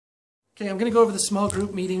Okay, I'm going to go over the small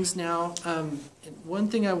group meetings now. And one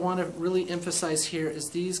thing I want to really emphasize here is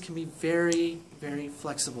these can be very, very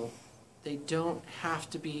flexible. They don't have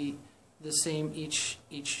to be the same each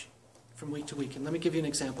from week to week. And let me give you an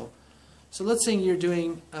example. So let's say you're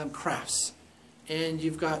doing crafts, and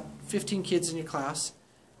you've got 15 kids in your class,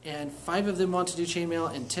 and 5 of them want to do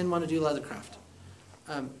chainmail and 10 want to do leathercraft.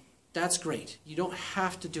 That's great. You don't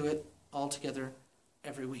have to do it all together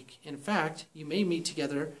every week. In fact, you may meet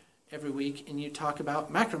together every week and you talk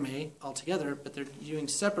about macrame all together, but they're doing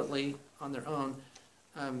separately on their own.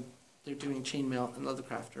 They're doing chainmail and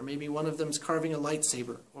leathercraft, or maybe one of them's carving a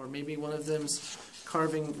lightsaber, or maybe one of them's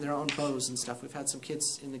carving their own bows and stuff. We've had some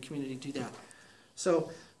kids in the community do that. So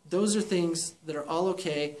those are things that are all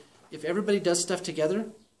okay. If everybody does stuff together,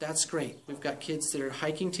 that's great. We've got kids that are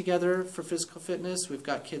hiking together for physical fitness. We've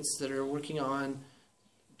got kids that are working on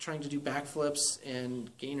trying to do backflips and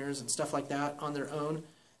gainers and stuff like that on their own.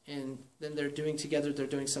 And then they're doing together, they're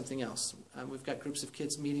doing something else. We've got groups of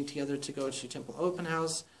kids meeting together to go to Temple Open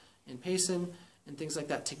House in Payson and things like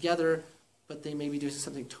that together, but they may be doing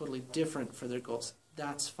something totally different for their goals.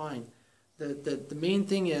 That's fine. The main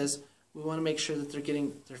thing is we want to make sure that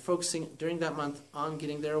they're focusing during that month on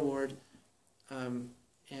getting their award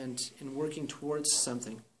and working towards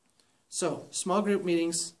something. So small group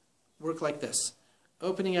meetings work like this.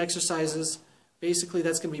 Opening exercises, basically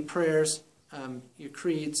that's going to be prayers, your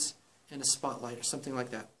creeds, and a spotlight or something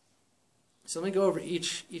like that. So let me go over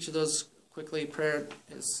each of those quickly. Prayer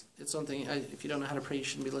is its own thing. If you don't know how to pray, you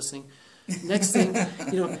shouldn't be listening. Next thing,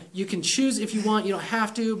 you can choose if you want. You don't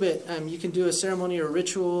have to, but you can do a ceremony or a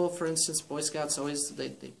ritual. For instance, Boy Scouts always they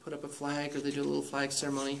put up a flag, or they do a little flag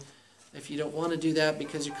ceremony. If you don't want to do that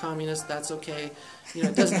because you're communist, that's okay.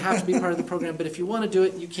 It doesn't have to be part of the program, but if you want to do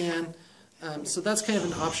it, you can. So that's kind of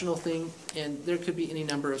an optional thing, and there could be any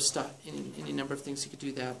number of stuff, any number of things you could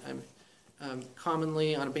do that.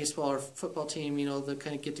 Commonly on a baseball or football team, they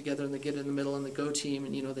kind of get together and they get in the middle and the go team,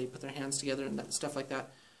 and they put their hands together and stuff like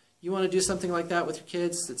that. You want to do something like that with your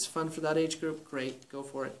kids that's fun for that age group, great, go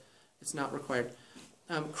for it. It's not required.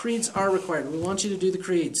 Creeds are required. We want you to do the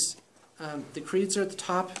creeds. The creeds are at the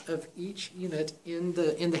top of each unit in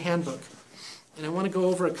the handbook. And I want to go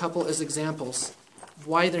over a couple as examples of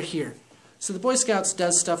why they're here. So the Boy Scouts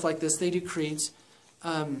does stuff like this. They do creeds.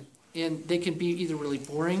 And they can be either really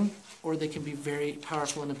boring or they can be very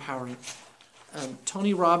powerful and empowering.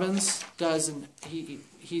 Tony Robbins does, and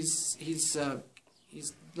he's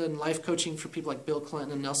done life coaching for people like Bill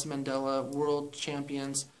Clinton and Nelson Mandela, world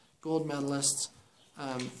champions, gold medalists,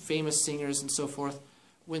 famous singers, and so forth.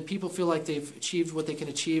 When people feel like they've achieved what they can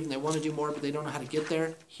achieve and they want to do more but they don't know how to get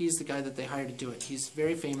there, he's the guy that they hire to do it. He's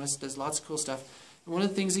very famous, does lots of cool stuff. And one of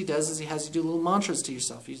the things he does is he has you do little mantras to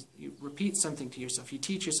yourself. You repeat something to yourself. You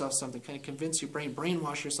teach yourself something, kind of convince your brain,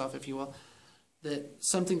 brainwash yourself, if you will, that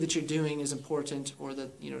something that you're doing is important, or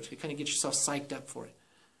that, to kind of get yourself psyched up for it.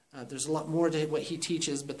 There's a lot more to what he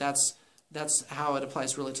teaches, but that's how it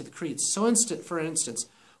applies really to the creeds. So for instance,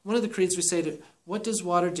 one of the creeds we say, what does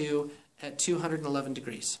water do at 211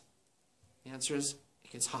 degrees? The answer is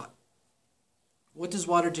it gets hot. What does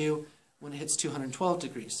water do when it hits 212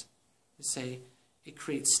 degrees? We say it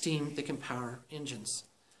creates steam that can power engines.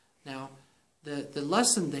 Now, the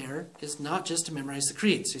lesson there is not just to memorize the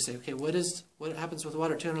creeds. You say, okay, what happens with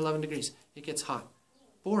water at 211 degrees? It gets hot.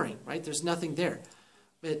 Boring, right? There's nothing there.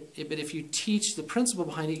 But if you teach the principle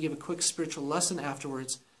behind it, you give a quick spiritual lesson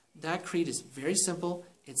afterwards, that creed is very simple,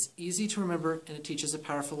 it's easy to remember, and it teaches a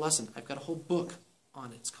powerful lesson. I've got a whole book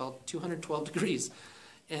on it. It's called 212 Degrees.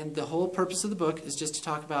 And the whole purpose of the book is just to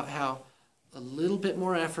talk about how a little bit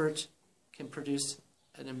more effort can produce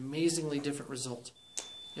an amazingly different result.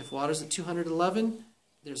 If water's at 211,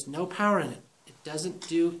 there's no power in it. It doesn't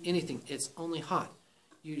do anything. It's only hot.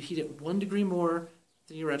 You heat it 1 degree more,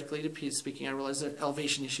 theoretically speaking. I realize there are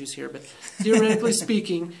elevation issues here, but theoretically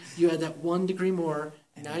speaking, you add that 1 degree more.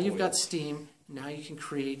 Now you've got steam. Now you can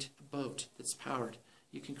create a boat that's powered.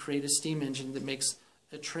 You can create a steam engine that makes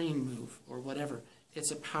a train move or whatever. It's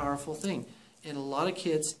a powerful thing. And a lot of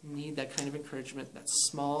kids need that kind of encouragement. That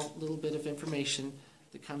small little bit of information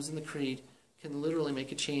that comes in the creed can literally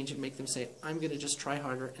make a change and make them say, I'm going to just try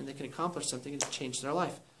harder, and they can accomplish something and change their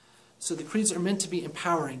life. So the creeds are meant to be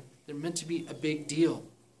empowering. They're meant to be a big deal.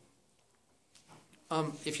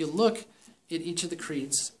 If you look at each of the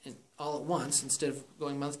creeds all at once, instead of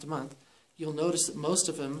going month to month, you'll notice that most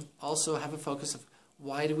of them also have a focus of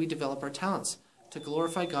why do we develop our talents? To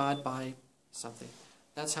glorify God by something.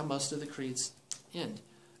 That's how most of the creeds end.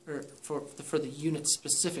 Or for the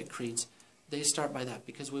unit-specific creeds, they start by that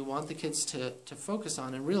because we want the kids to focus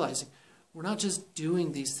on and realizing we're not just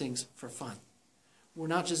doing these things for fun. we're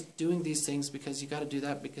not just doing these things because you got to do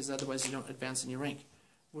that because otherwise you don't advance in your rank.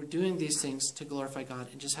 We're doing these things to glorify God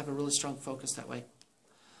and just have a really strong focus that way.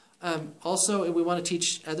 Also, we want to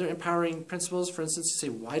teach other empowering principles. For instance, to say,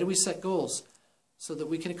 why do we set goals? So that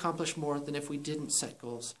we can accomplish more than if we didn't set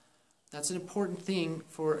goals. That's an important thing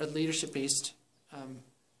for a leadership-based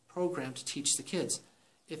program to teach the kids.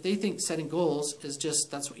 If they think setting goals is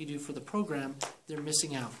just, that's what you do for the program, they're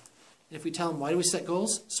missing out. And if we tell them, why do we set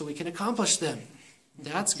goals? So we can accomplish them.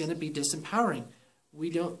 That's going to be disempowering. We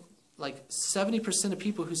don't, like 70% of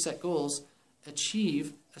people who set goals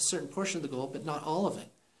achieve a certain portion of the goal, but not all of it.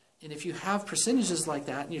 And if you have percentages like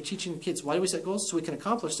that, and you're teaching the kids, why do we set goals? So we can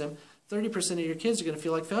accomplish them, 30% of your kids are going to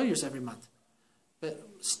feel like failures every month. But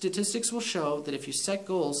statistics will show that if you set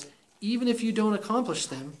goals, even if you don't accomplish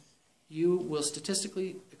them, you will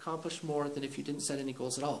statistically accomplish more than if you didn't set any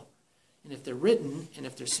goals at all. And if they're written, and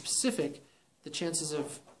if they're specific, the chances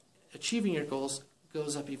of achieving your goals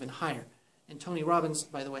goes up even higher. And Tony Robbins,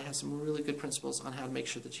 by the way, has some really good principles on how to make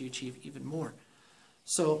sure that you achieve even more.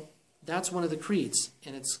 So that's one of the creeds,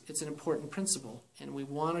 and it's an important principle. And we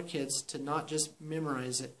want our kids to not just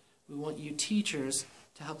memorize it. We want you teachers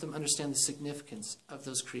to help them understand the significance of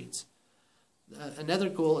those creeds. Another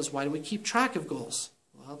goal is, why do we keep track of goals?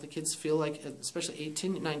 Well, the kids feel like, especially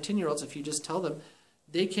 8, 9, 10-year-olds, if you just tell them,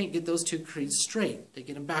 they can't get those two creeds straight. They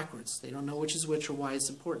get them backwards. They don't know which is which or why it's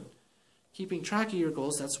important. Keeping track of your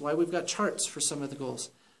goals, that's why we've got charts for some of the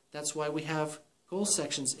goals. That's why we have goal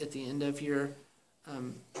sections at the end of your,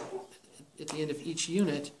 at the end of each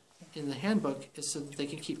unit in the handbook, is so that they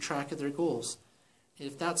can keep track of their goals. And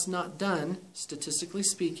if that's not done, statistically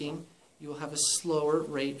speaking, you will have a slower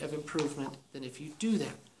rate of improvement than if you do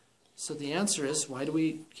that. So the answer is, why do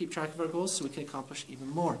we keep track of our goals? So we can accomplish even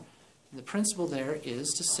more. And the principle there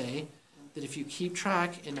is to say that if you keep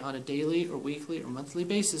track and on a daily or weekly or monthly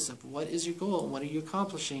basis of what is your goal and what are you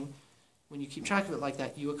accomplishing, when you keep track of it like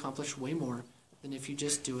that, you accomplish way more than if you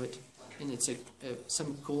just do it and it's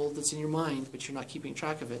some goal that's in your mind, but you're not keeping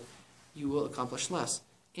track of it, you will accomplish less.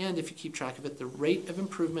 And if you keep track of it, the rate of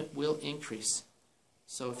improvement will increase.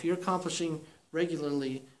 So if you're accomplishing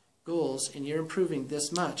regularly goals and you're improving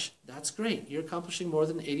this much, that's great. You're accomplishing more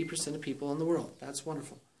than 80% of people in the world. That's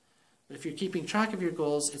wonderful. But if you're keeping track of your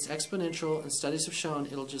goals, it's exponential, and studies have shown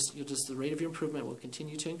the rate of your improvement will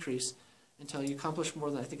continue to increase until you accomplish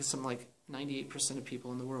more than, I think it's something like 98% of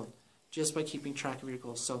people in the world, just by keeping track of your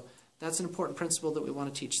goals. So that's an important principle that we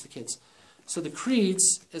want to teach the kids. So the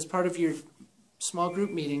creeds, as part of your small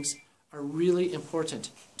group meetings, are really important.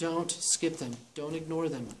 Don't skip them. Don't ignore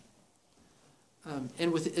them.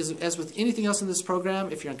 And as with anything else in this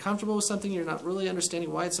program, if you're uncomfortable with something, you're not really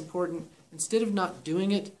understanding why it's important, instead of not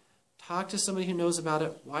doing it, talk to somebody who knows about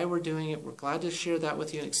it, why we're doing it. We're glad to share that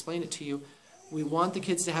with you and explain it to you. We want the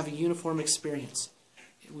kids to have a uniform experience.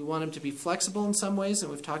 We want them to be flexible in some ways,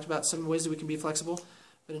 and we've talked about some ways that we can be flexible.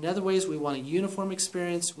 But in other ways, we want a uniform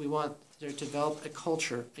experience. We want there to develop a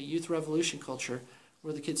culture, a youth revolution culture,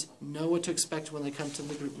 where the kids know what to expect when they come to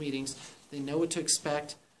the group meetings. They know what to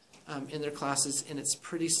expect in their classes, and it's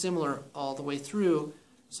pretty similar all the way through,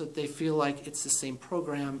 so that they feel like it's the same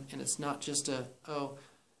program, and it's not just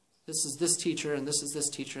this is this teacher, and this is this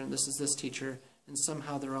teacher, and this is this teacher, and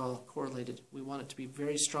somehow they're all correlated. We want it to be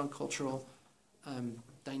very strong cultural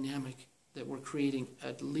dynamic, that we're creating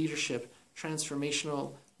a leadership,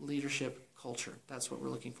 transformational leadership culture. That's what we're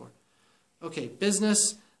looking for. Okay,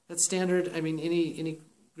 business, that's standard. I mean, any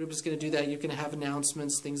group is going to do that. You're going to have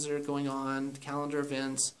announcements, things that are going on, calendar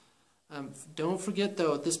events. Don't forget,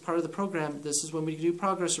 though, at this part of the program, this is when we do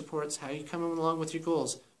progress reports, how you coming along with your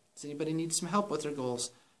goals. Does anybody need some help with their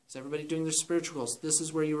goals? Is everybody doing their spiritual goals? This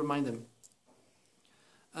is where you remind them.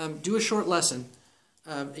 Do a short lesson.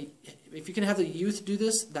 If you can have the youth do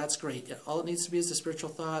this, that's great. All it needs to be is a spiritual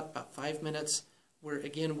thought, about 5 minutes.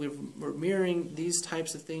 Again, we're mirroring these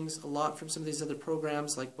types of things a lot from some of these other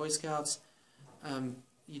programs like Boy Scouts.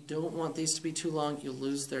 You don't want these to be too long. You'll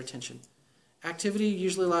lose their attention. Activity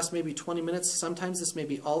usually lasts maybe 20 minutes. Sometimes this may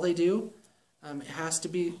be all they do. It has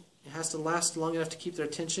to last long enough to keep their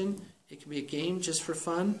attention. It can be a game just for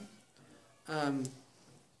fun. And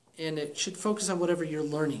it should focus on whatever you're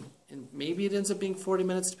learning. And maybe it ends up being 40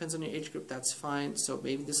 minutes, depends on your age group, that's fine. So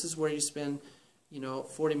maybe this is where you spend,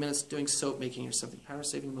 40 minutes doing soap making or something. Power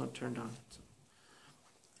saving mode turned on.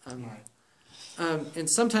 And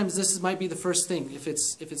sometimes this might be the first thing. If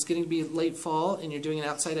it's getting to be late fall and you're doing an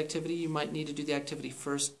outside activity, you might need to do the activity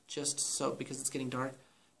first, just so, because it's getting dark.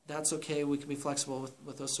 That's okay. We can be flexible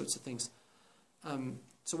with those sorts of things.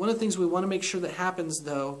 So one of the things we want to make sure that happens,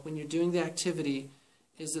 though, when you're doing the activity,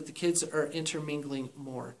 is that the kids are intermingling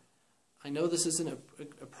more. I know this isn't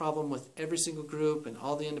a problem with every single group and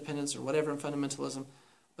all the independents or whatever in fundamentalism,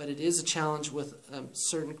 but it is a challenge with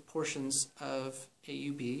certain portions of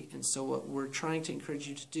AUB. And so what we're trying to encourage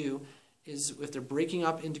you to do is, if they're breaking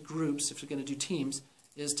up into groups, if you're going to do teams,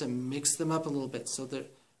 is to mix them up a little bit. So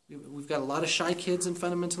that we've got a lot of shy kids in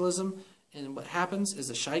fundamentalism, and what happens is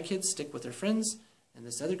the shy kids stick with their friends, and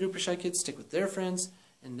this other group of shy kids stick with their friends,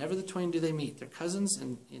 and never the twain do they meet. They're cousins,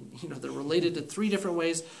 and you know, they're related in 3 different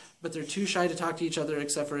ways, but they're too shy to talk to each other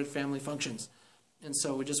except for at family functions. And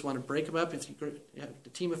so we just want to break them up. If you have a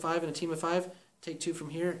team of 5 and a team of 5, take 2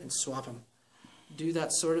 from here and swap them. Do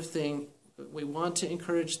that sort of thing. We want to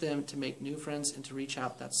encourage them to make new friends and to reach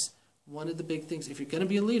out. That's one of the big things. If you're going to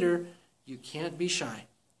be a leader, you can't be shy.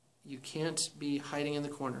 You can't be hiding in the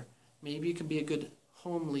corner. Maybe you can be a good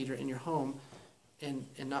home leader in your home and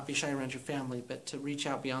not be shy around your family, but to reach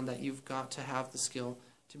out beyond that, you've got to have the skill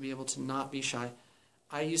to be able to not be shy.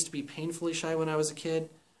 I used to be painfully shy when I was a kid.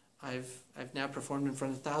 I've now performed in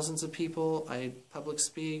front of thousands of people. I public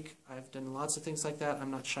speak. I've done lots of things like that.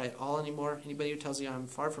 I'm not shy at all anymore. Anybody who tells you I'm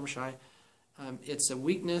far from shy, it's a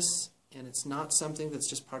weakness, and it's not something that's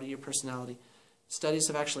just part of your personality. Studies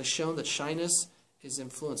have actually shown that shyness is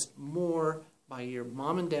influenced more by your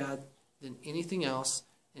mom and dad than anything else,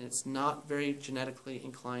 and it's not very genetically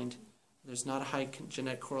inclined. There's not a high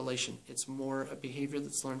genetic correlation. It's more a behavior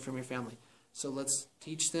that's learned from your family. So let's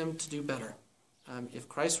teach them to do better. If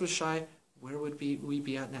Christ was shy, where would we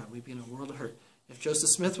be at now? We'd be in a world of hurt. If Joseph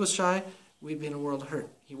Smith was shy, we'd be in a world of hurt.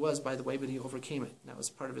 He was, by the way, but he overcame it. That was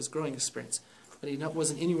part of his growing experience. But he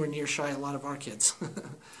wasn't anywhere near shy a lot of our kids.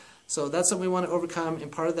 So that's something we want to overcome,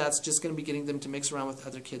 and part of that's just going to be getting them to mix around with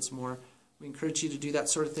other kids more. We encourage you to do that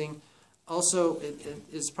sort of thing. Also,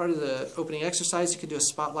 as part of the opening exercise, you can do a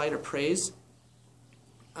spotlight or praise.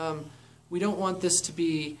 We don't want this to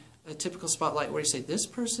be a typical spotlight where you say, this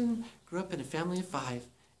person grew up in a family of 5,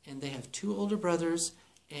 and they have 2 older brothers,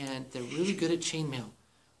 and they're really good at chainmail.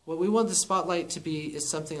 What we want the spotlight to be is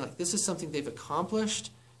something like, this is something they've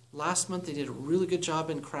accomplished. Last month they did a really good job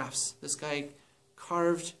in crafts. This guy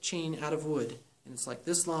carved chain out of wood, and it's like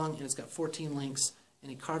this long, and it's got 14 links,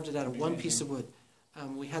 and he carved it out of 1 piece of wood.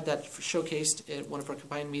 We had that showcased at one of our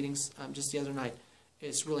combined meetings just the other night.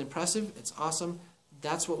 It's really impressive. It's awesome.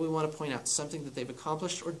 That's what we want to point out, something that they've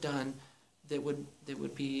accomplished or done that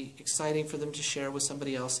would be exciting for them to share with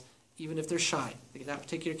somebody else, even if they're shy. That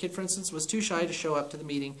particular kid, for instance, was too shy to show up to the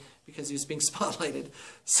meeting because he was being spotlighted.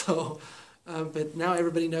 So, but now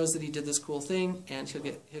everybody knows that he did this cool thing, and he'll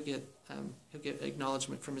get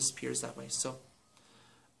acknowledgement from his peers that way. So,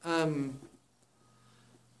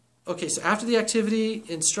 okay, so after the activity,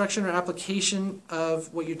 instruction or application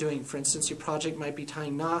of what you're doing. For instance, your project might be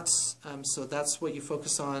tying knots, so that's what you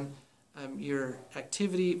focus on. Your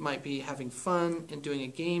activity might be having fun and doing a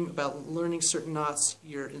game about learning certain knots.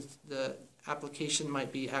 The application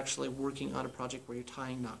might be actually working on a project where you're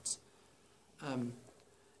tying knots. And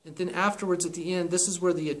then afterwards, at the end, this is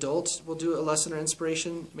where the adult will do a lesson or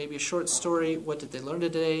inspiration, maybe a short story. What did they learn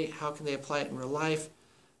today? How can they apply it in real life?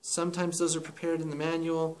 Sometimes those are prepared in the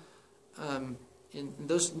manual. And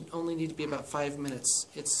those only need to be about 5 minutes.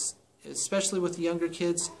 It's especially with the younger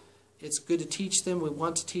kids, it's good to teach them. We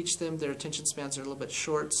want to teach them. Their attention spans are a little bit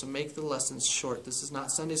short, so make the lessons short. This is not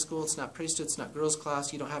Sunday school. It's not priesthood. It's not girls'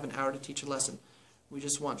 class. You don't have an hour to teach a lesson. We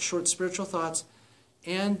just want short spiritual thoughts.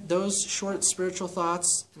 And those short spiritual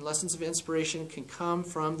thoughts and lessons of inspiration can come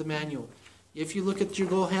from the manual. If you look at your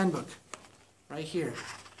goal handbook right here,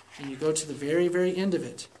 and you go to the very, very end of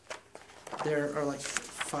it, there are like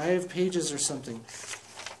 5 pages or something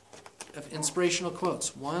of inspirational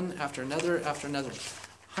quotes, one after another after another.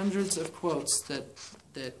 Hundreds of quotes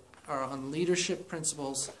that are on leadership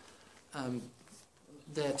principles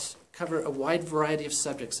that cover a wide variety of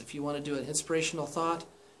subjects. If you want to do an inspirational thought,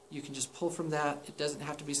 you can just pull from that. It doesn't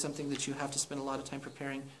have to be something that you have to spend a lot of time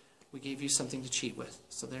preparing. We gave you something to cheat with.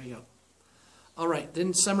 So there you go. All right,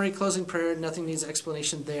 then summary, closing prayer. Nothing needs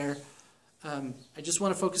explanation there. I just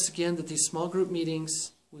want to focus again that these small group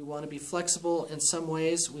meetings, we want to be flexible in some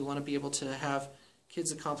ways. We want to be able to have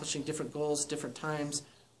kids accomplishing different goals, different times.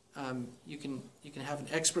 You can have an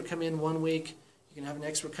expert come in 1 week. You can have an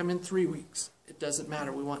expert come in 3 weeks. It doesn't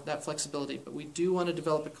matter. We want that flexibility. But we do want to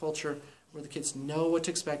develop a culture where the kids know what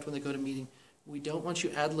to expect when they go to meeting. We don't want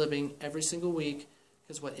you ad-libbing every single week,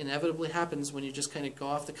 because what inevitably happens when you just kind of go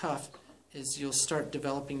off the cuff is you'll start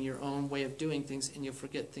developing your own way of doing things, and you'll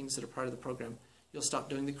forget things that are part of the program. You'll stop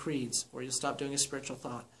doing the creeds, or you'll stop doing a spiritual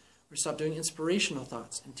thought, or stop doing inspirational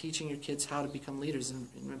thoughts and teaching your kids how to become leaders and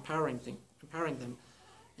empowering them.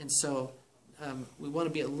 And so we want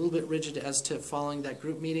to be a little bit rigid as to following that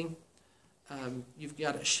group meeting. You've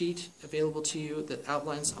got a sheet available to you that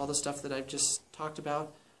outlines all the stuff that I've just talked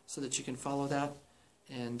about so that you can follow that,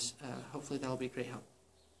 and hopefully that will be a great help.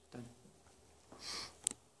 Done.